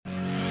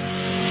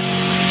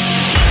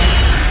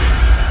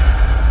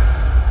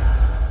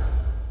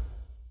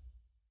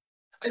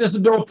Hi, this is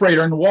Bill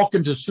Prater, and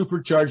welcome to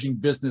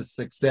Supercharging Business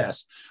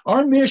Success.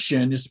 Our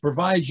mission is to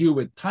provide you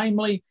with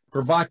timely,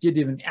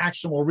 provocative, and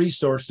actionable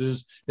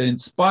resources that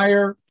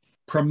inspire,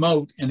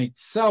 promote, and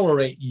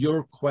accelerate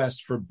your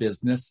quest for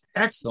business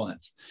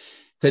excellence.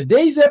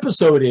 Today's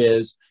episode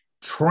is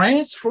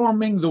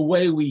transforming the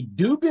way we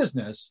do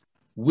business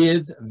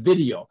with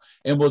video.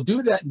 And we'll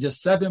do that in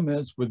just 7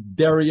 minutes with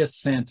Darius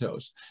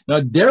Santos.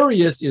 Now,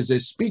 Darius is a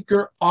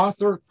speaker,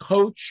 author,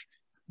 coach,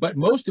 but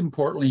most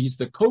importantly, he's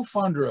the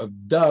co-founder of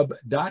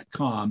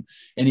Dubb.com,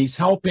 and he's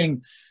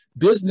helping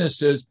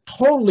businesses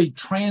totally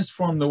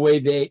transform the way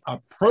they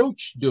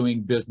approach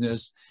doing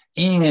business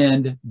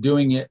and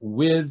doing it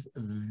with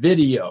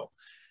video.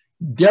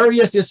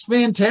 Darius, it's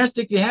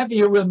fantastic to have you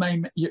here with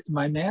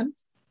my man.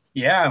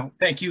 Yeah,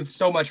 thank you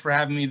so much for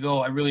having me,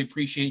 Bill. I really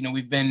appreciate it. You know,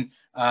 we've been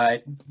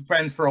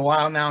friends for a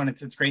while now, and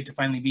it's great to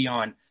finally be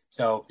on.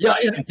 So yeah,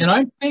 and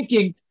I'm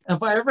thinking,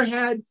 if I ever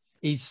had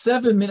a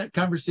 7-minute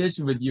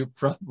conversation with you,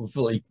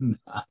 probably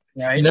not.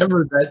 Right?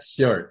 Never that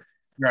short.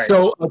 Right.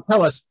 So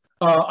tell us,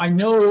 I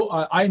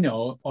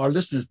know our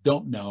listeners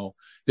don't know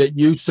that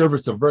you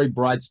service a very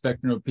broad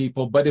spectrum of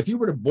people, but if you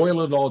were to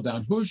boil it all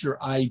down, who's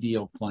your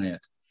ideal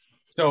client?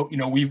 So, you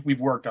know, we've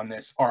worked on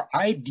this. Our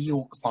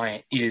ideal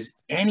client is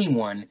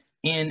anyone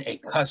in a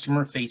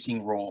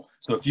customer-facing role.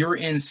 So if you're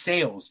in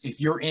sales,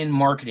 if you're in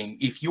marketing,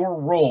 if your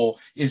role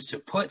is to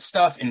put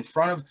stuff in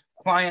front of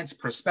clients,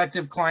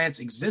 prospective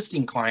clients,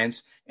 existing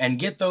clients, and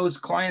get those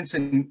clients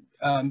and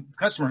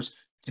customers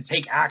to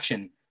take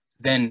action,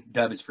 then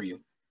Dubb is for you.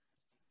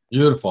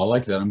 Beautiful. I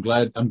like that. I'm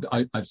glad.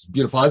 It's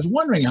beautiful. I was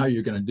wondering how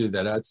you're going to do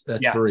that. That's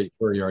very,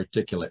 very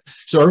articulate.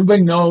 So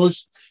everybody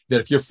knows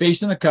that if you're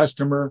facing a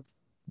customer,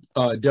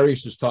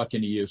 Darius is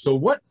talking to you. So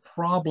what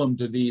problem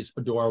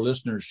do our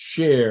listeners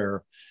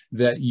share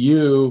that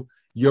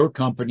your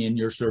company and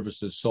your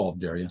services solve,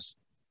 Darius?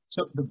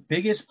 So the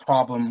biggest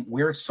problem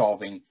we're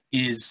solving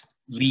is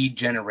lead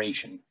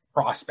generation,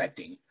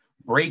 prospecting,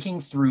 breaking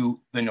through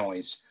the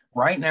noise.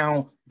 Right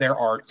now, there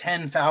are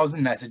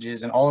 10,000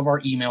 messages in all of our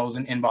emails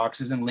and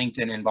inboxes and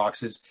LinkedIn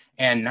inboxes,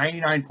 and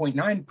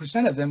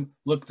 99.9% of them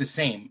look the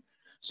same.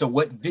 So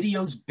what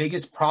video's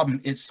biggest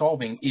problem it's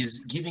solving is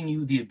giving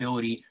you the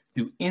ability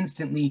to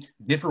instantly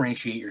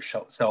differentiate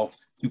yourself,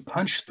 to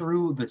punch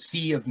through the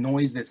sea of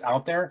noise that's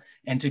out there,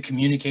 and to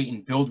communicate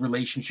and build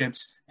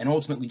relationships and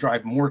ultimately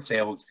drive more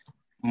sales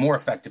more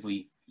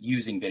effectively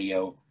using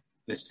video,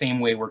 the same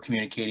way we're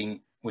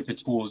communicating with the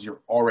tools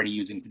you're already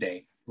using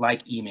today,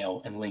 like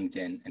email and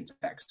LinkedIn and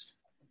text.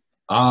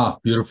 Ah,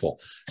 beautiful.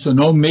 So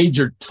no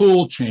major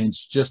tool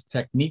change, just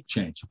technique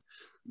change.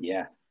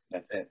 Yeah,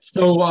 that's it.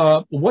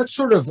 So what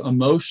sort of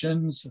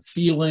emotions,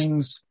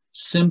 feelings,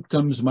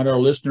 symptoms might our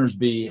listeners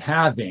be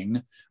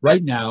having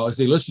right now as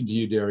they listen to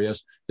you,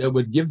 Darius, that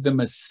would give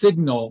them a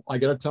signal, I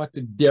got to talk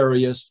to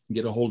Darius and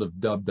get a hold of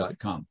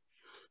Dubb.com?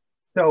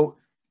 So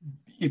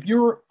if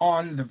you're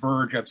on the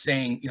verge of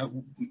saying, you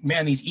know,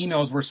 man, these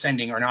emails we're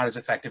sending are not as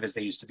effective as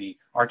they used to be.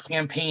 Our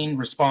campaign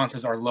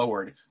responses are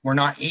lowered. We're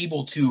not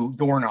able to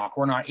door knock.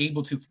 We're not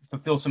able to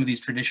fulfill some of these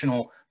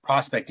traditional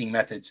prospecting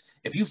methods.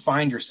 If you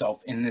find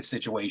yourself in this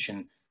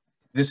situation,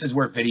 this is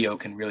where video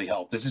can really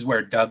help. This is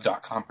where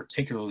Dubb.com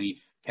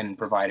particularly can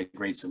provide a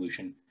great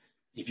solution.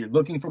 If you're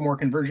looking for more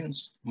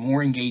conversions,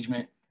 more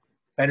engagement,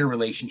 better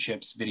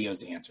relationships, video is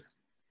the answer.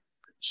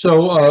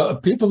 So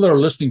people that are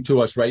listening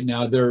to us right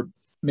now, they're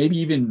maybe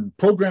even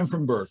programmed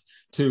from birth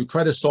to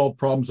try to solve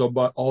problems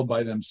all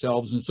by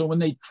themselves. And so when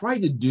they try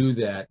to do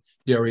that,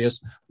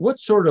 Darius, what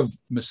sort of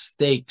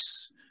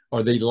mistakes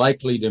are they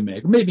likely to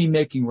make, or maybe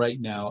making right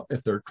now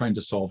if they're trying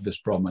to solve this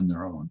problem on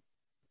their own?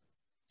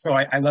 So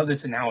I love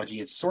this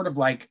analogy. It's sort of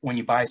like when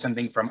you buy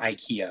something from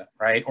IKEA,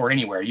 right? Or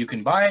anywhere. You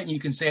can buy it and you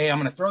can say, I'm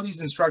going to throw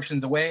these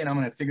instructions away and I'm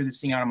going to figure this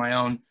thing out on my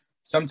own.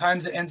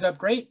 Sometimes it ends up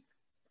great.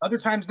 Other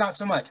times not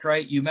so much,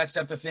 right? You messed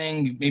up the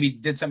thing. You maybe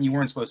did something you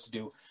weren't supposed to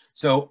do.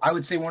 So I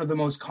would say one of the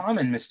most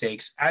common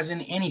mistakes, as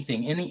in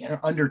anything, any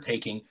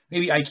undertaking,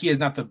 maybe IKEA is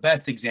not the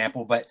best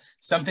example, but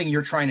something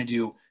you're trying to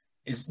do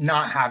is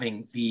not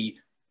having the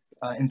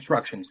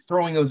instructions,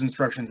 throwing those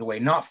instructions away,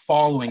 not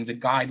following the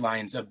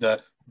guidelines of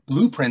the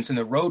blueprints and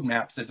the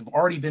roadmaps that have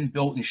already been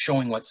built and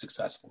showing what's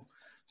successful.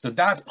 So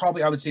that's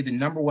probably, I would say, the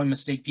number one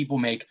mistake people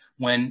make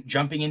when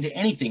jumping into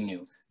anything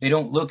new. They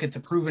don't look at the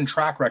proven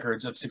track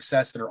records of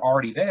success that are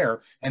already there,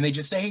 and they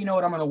just say, hey, you know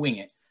what, I'm going to wing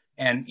it.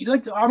 And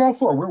I'm all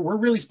for, we're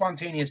really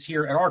spontaneous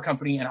here at our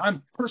company. And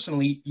I'm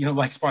personally,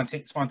 like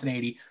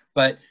spontaneity,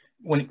 but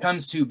when it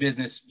comes to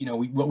business,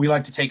 we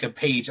like to take a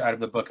page out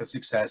of the book of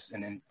success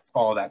and then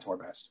follow that to our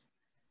best.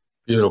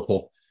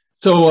 Beautiful.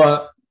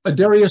 So,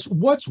 Darius,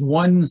 what's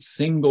one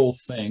single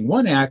thing,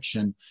 one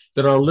action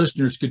that our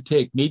listeners could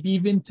take, maybe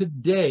even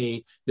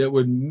today, that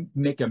would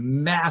make a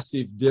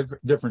massive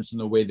difference in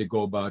the way they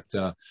go about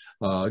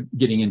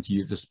getting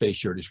into the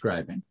space you're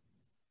describing?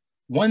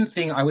 One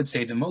thing I would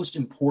say, the most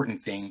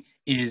important thing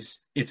is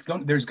there's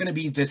going to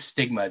be this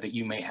stigma that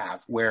you may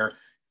have where,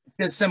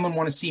 does someone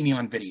want to see me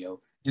on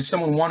video? Does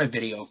someone want a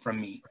video from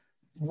me?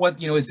 what,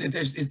 there's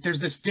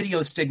this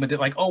video stigma that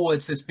like, oh, well,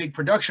 it's this big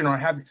production, or I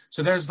have,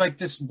 so there's like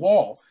this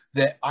wall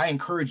that I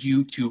encourage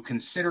you to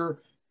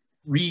consider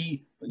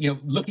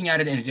looking at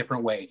it in a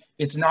different way.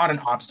 It's not an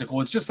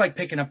obstacle. It's just like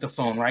picking up the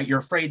phone, right? You're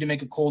afraid to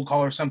make a cold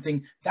call or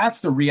something. That's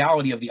the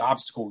reality of the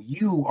obstacle.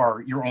 You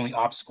are your only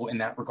obstacle in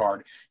that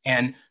regard.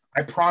 And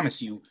I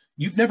promise you,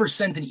 you've never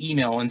sent an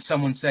email and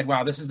someone said,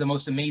 wow, this is the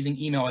most amazing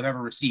email I've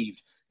ever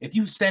received. If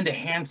you send a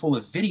handful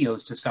of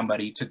videos to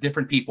somebody, to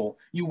different people,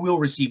 you will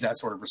receive that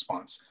sort of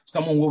response.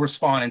 Someone will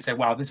respond and say,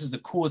 wow, this is the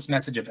coolest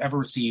message I've ever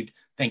received.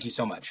 Thank you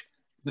so much.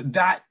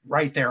 That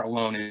right there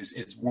alone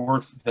is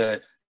worth the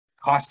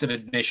cost of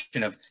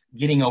admission of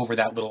getting over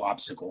that little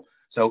obstacle.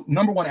 So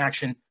number one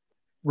action,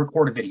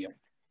 record a video.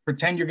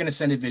 Pretend you're going to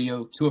send a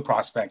video to a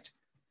prospect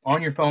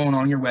on your phone,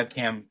 on your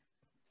webcam.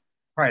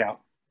 Try it out.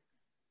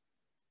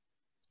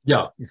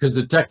 Yeah, because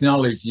the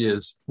technology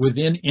is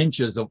within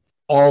inches of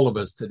all of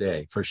us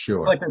today, for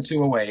sure. Click or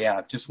two away,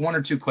 yeah. Just 1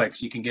 or 2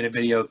 clicks, you can get a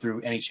video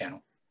through any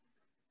channel.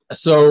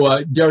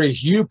 So,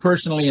 Darius, you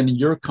personally and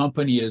your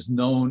company is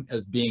known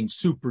as being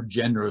super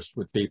generous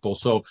with people.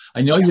 So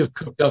I know you've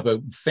cooked up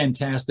a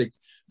fantastic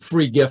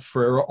free gift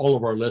for all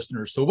of our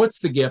listeners. So what's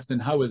the gift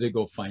and how would they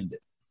go find it?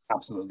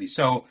 Absolutely.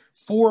 So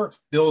for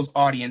Bill's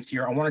audience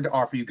here, I wanted to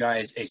offer you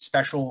guys a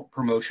special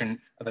promotion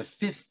of a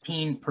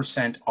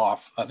 15%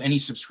 off of any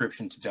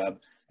subscription to Dubb.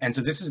 And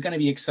so this is going to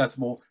be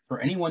accessible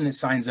for anyone that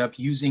signs up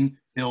using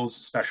Bill's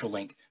special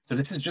link. So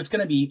this is just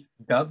going to be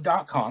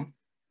dubb.com.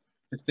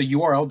 It's the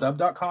URL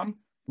dubb.com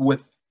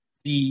with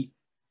the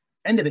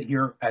end of it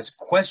here as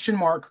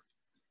 $REF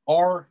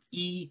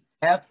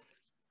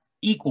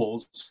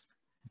equals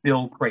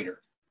Bill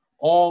Prater.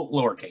 All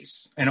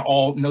lowercase and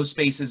all, no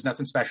spaces,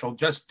 nothing special,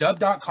 just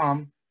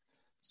dubb.com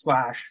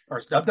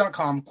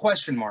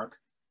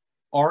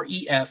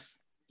 $REF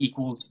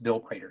equals Bill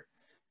Prater.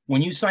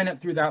 When you sign up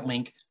through that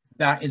link,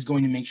 that is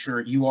going to make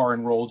sure you are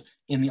enrolled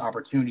in the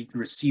opportunity to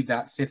receive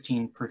that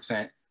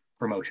 15%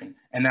 promotion.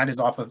 And that is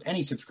off of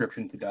any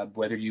subscription to Dubb,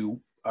 whether you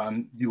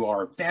do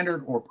our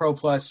standard or Pro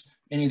Plus,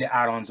 any of the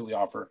add-ons that we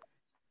offer,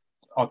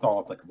 it's all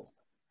applicable.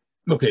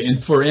 Okay,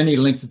 and for any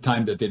length of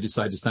time that they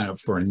decide to sign up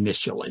for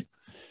initially.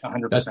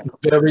 100%. That's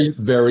very,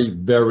 very,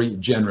 very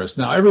generous.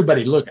 Now,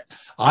 everybody, look,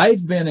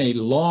 I've been a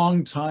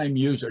long-time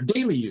user,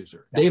 daily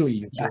user.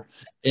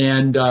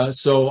 And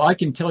so I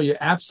can tell you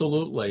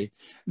absolutely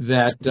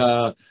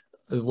that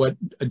what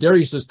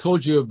Darius has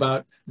told you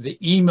about the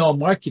email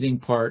marketing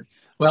part,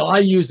 well, I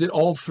use it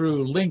all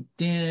through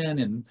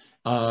LinkedIn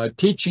and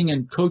teaching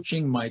and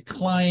coaching my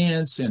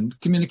clients and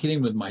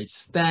communicating with my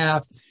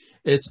staff.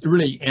 It's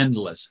really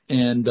endless.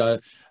 And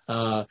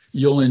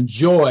you'll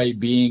enjoy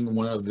being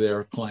one of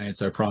their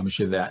clients. I promise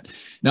you that.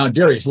 Now,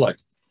 Darius, look,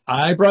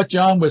 I brought you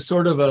on with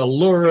sort of a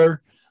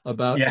lure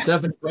about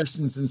 7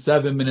 questions in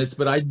 7 minutes,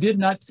 but I did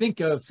not think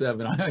of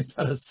 7. I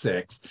thought of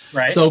 6.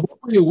 Right. So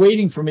what were you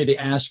waiting for me to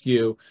ask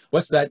you?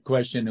 What's that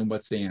question and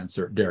what's the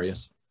answer,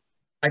 Darius?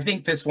 I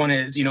think this one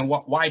is,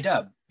 why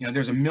Dubb?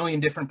 There's a million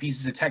different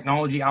pieces of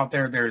technology out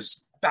there.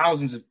 There's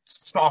thousands of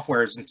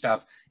softwares and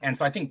stuff. And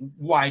so I think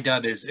why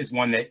Dubb is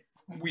one that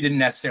we didn't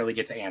necessarily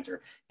get to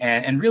answer.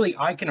 And really,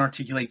 I can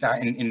articulate that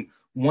in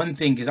one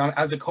thing, because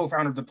as a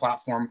co-founder of the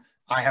platform,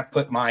 I have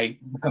put my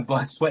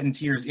blood, sweat, and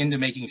tears into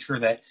making sure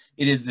that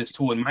it is this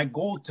tool. And my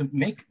goal to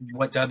make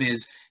what Dubb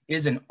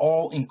is an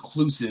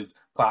all-inclusive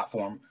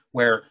platform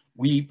where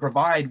we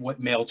provide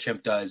what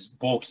MailChimp does,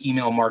 bulk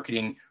email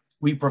marketing.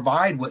 We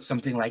provide what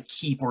something like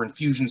Keep or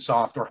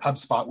Infusionsoft or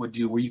HubSpot would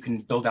do, where you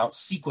can build out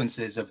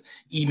sequences of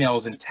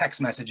emails and text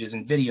messages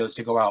and videos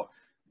to go out.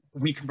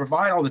 We can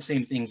provide all the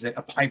same things that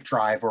a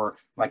Pipedrive or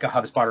like a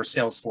HubSpot or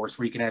Salesforce,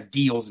 where you can have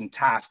deals and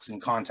tasks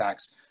and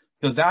contacts.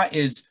 So that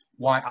is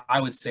why I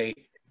would say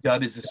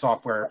Dubb is the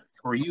software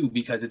for you,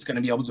 because it's going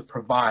to be able to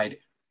provide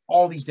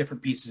all these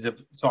different pieces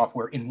of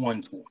software in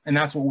one tool. And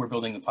that's what we're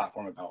building the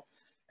platform about.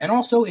 And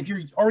also, if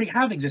you already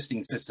have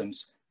existing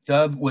systems,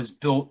 Dubb was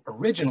built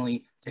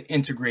originally to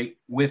integrate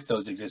with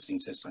those existing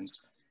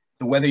systems.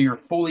 So whether you're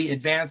fully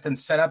advanced and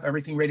set up,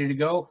 everything ready to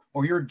go,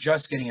 or you're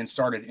just getting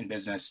started in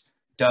business,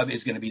 Dubb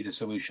is going to be the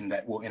solution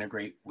that will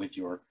integrate with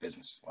your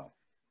business as well.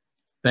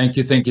 Thank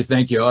you, thank you,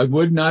 thank you. I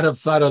would not have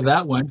thought of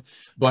that one,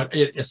 but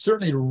it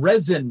certainly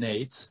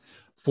resonates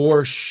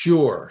for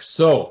sure.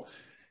 So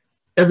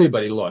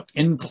everybody, look,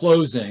 in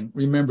closing,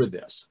 remember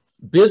this.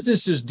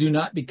 Businesses do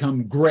not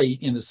become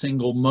great in a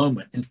single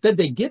moment. Instead,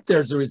 they get there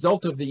as a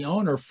result of the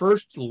owner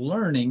first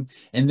learning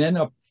and then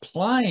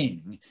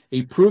applying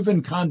a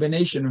proven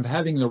combination of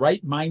having the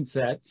right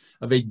mindset,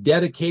 of a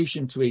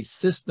dedication to a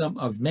system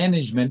of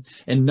management,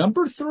 and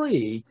number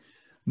 3,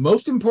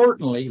 most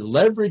importantly,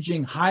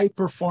 leveraging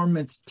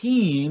high-performance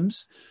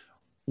teams,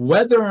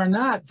 whether or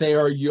not they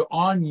are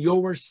on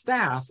your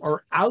staff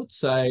or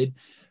outside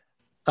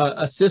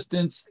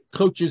assistants,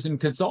 coaches, and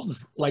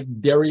consultants like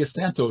Darius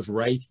Santos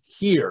right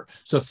here.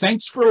 So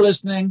thanks for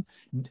listening.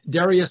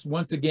 Darius,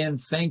 once again,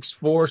 thanks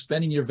for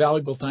spending your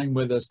valuable time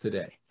with us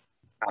today.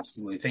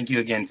 Absolutely. Thank you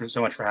again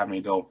so much for having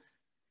me, Bill.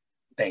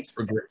 Thanks.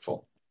 We're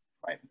grateful.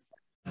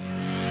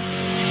 Bye.